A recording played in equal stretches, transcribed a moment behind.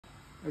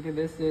Okay,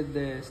 this is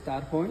the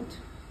start point.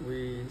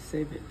 We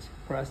save it.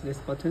 Press this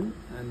button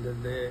and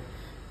the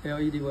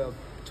LED will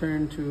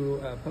turn to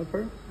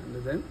purple,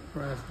 and then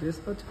press this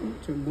button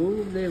to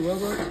move the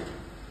robot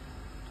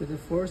to the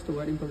first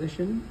welding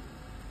position,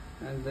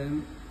 and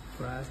then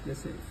press the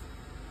save.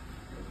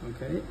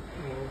 Okay,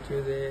 move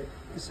to the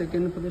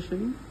second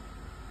position.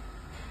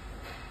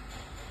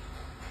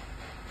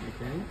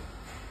 Okay,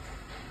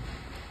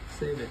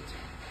 save it.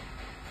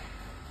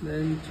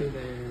 Then to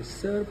the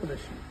third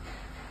position.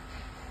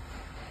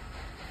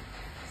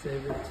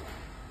 Save it.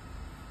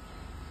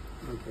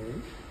 Okay.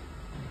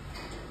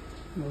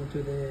 Move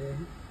to the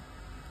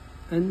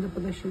end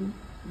position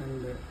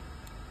and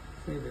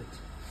save it.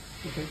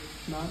 Okay.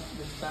 Now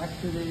let's back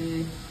to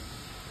the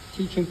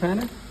teaching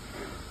panel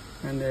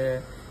and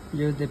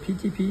use the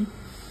PTP.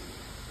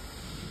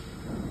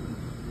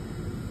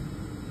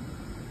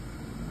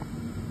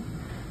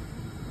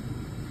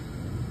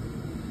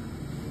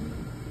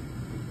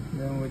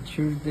 Then we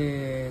choose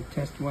the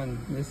test one.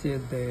 This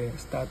is the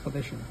start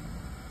position.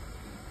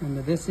 And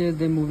this is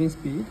the moving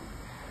speed.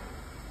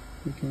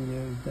 You can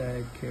use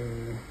like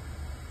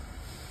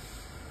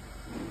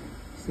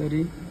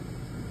 30.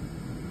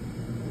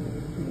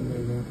 And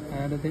then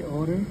add the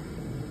order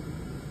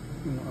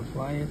and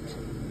apply it.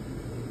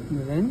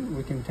 And then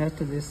we can test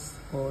this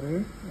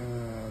order.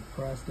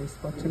 Press this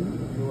button.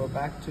 We go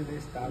back to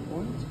the start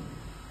point.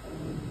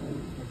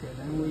 Okay,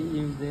 then we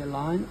use the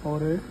line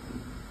order.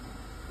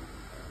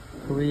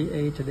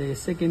 Create the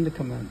second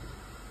command.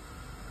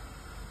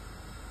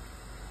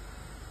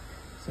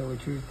 So we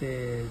choose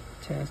the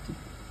test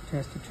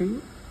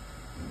 2,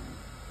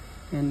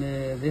 and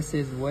this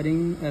is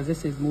welding.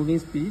 This is moving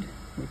speed.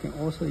 We can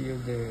also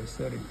use the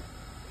 30.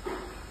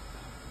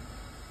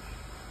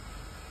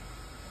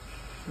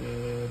 30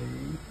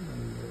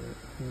 and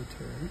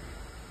enter.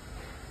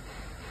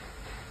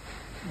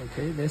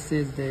 Okay, this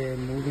is the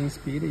moving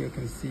speed. You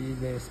can see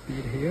the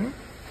speed here.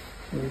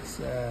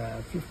 It's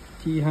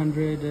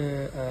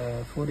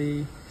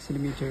 40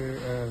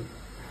 centimeter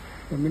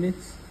per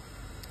minute,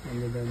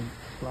 and then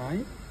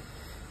apply.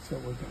 So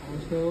we can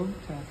also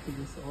test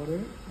this order.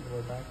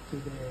 Go back to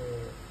the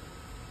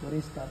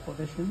welding start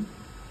position.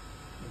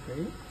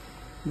 Okay.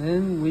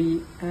 Then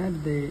we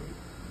add the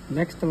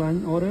next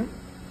line order.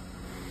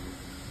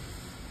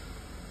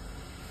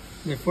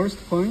 The first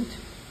point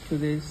to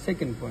the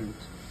second point.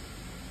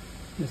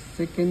 The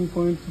second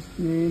point's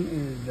name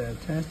is the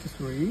test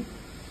 3.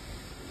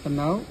 But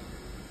now,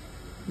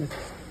 let's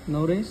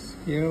notice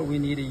here we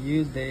need to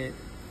use the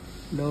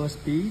lower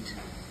speed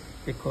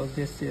because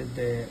this is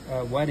the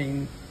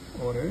welding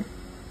order.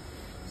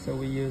 So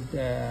we use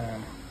the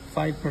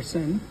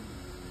 5%.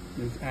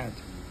 Let's add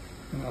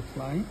and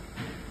apply.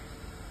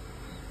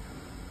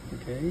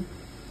 Okay,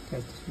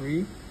 test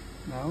 3.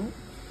 Now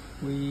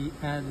we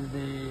add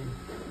the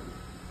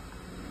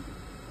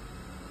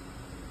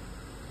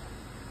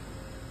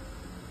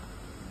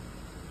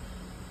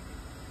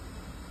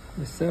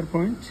third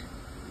point,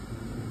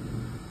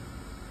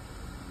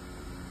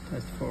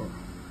 test 4.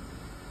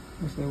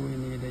 So we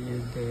need to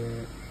use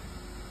the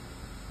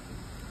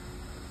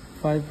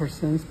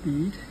 5%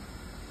 speed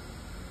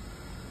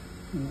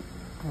and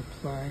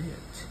apply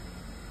it.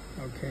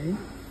 Okay.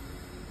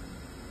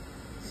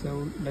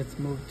 So let's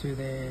move to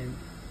the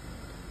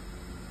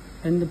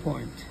end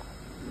point.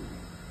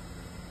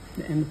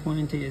 The end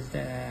point is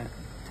the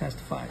test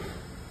 5.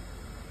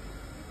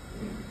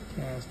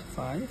 Test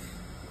 5.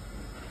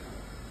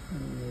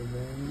 And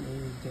then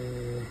is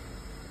the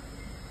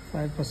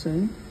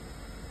 5%.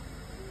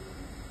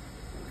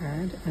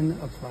 Add and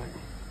apply.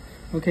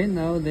 Okay,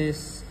 now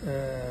this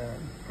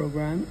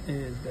program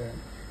is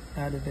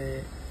add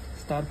the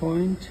start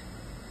point,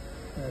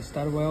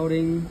 start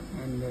welding,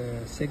 and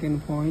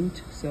second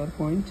point, third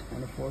point,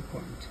 and fourth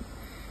point.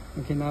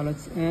 Okay, now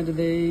let's add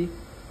the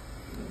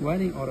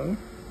welding order.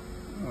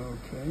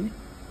 Okay.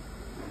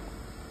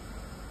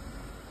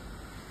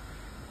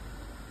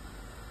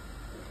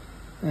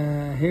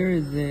 Here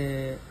is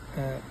the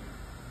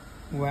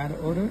weld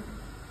order.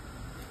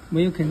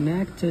 When you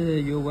connect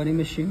your welding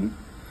machine,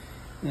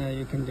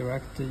 you can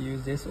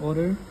use this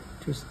order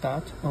to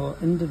start or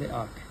end the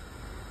arc.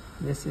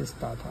 This is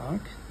start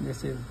arc,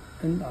 this is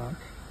end arc,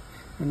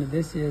 and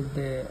this is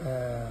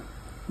the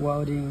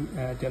welding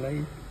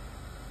delay.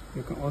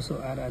 You can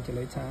also add a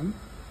delay time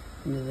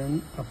and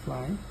then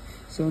apply.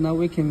 So now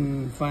we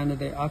can find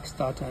the arc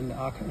start and the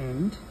arc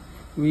end.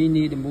 We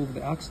need to move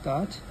the arc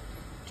start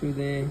to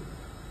the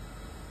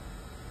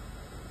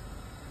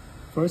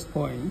first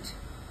point,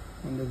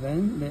 and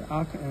then the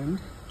arc end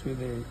to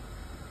the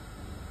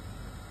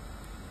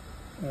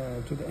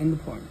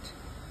end point.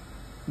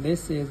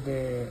 This is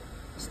the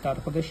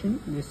start position.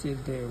 This is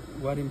the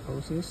welding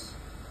process.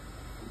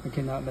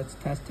 Okay, now let's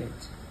test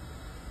it.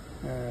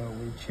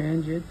 We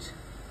change it.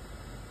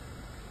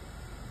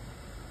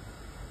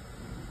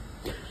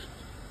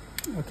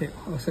 Okay,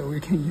 also we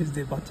can use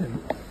the button.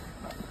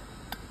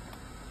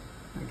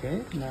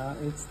 Okay, now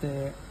it's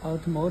the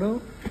auto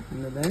mode,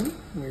 and then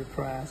we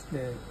press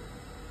the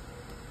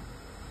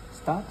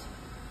start.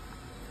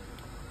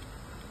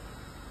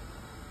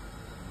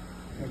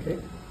 Okay,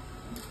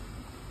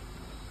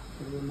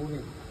 so we're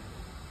moving.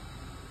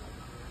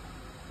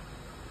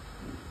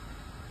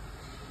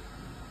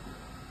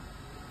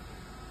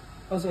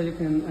 Also, you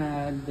can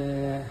add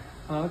the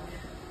arc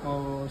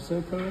or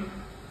circle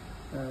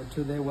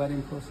to the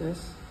welding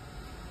process.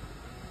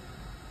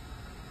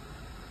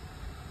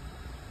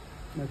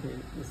 Okay,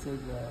 this is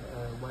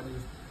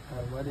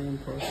the welding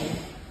process.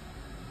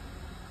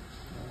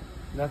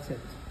 That's it.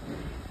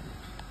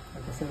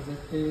 Like I said,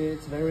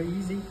 it's very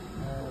easy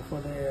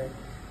for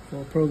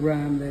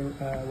program the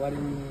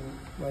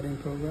welding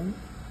program.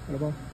 What about?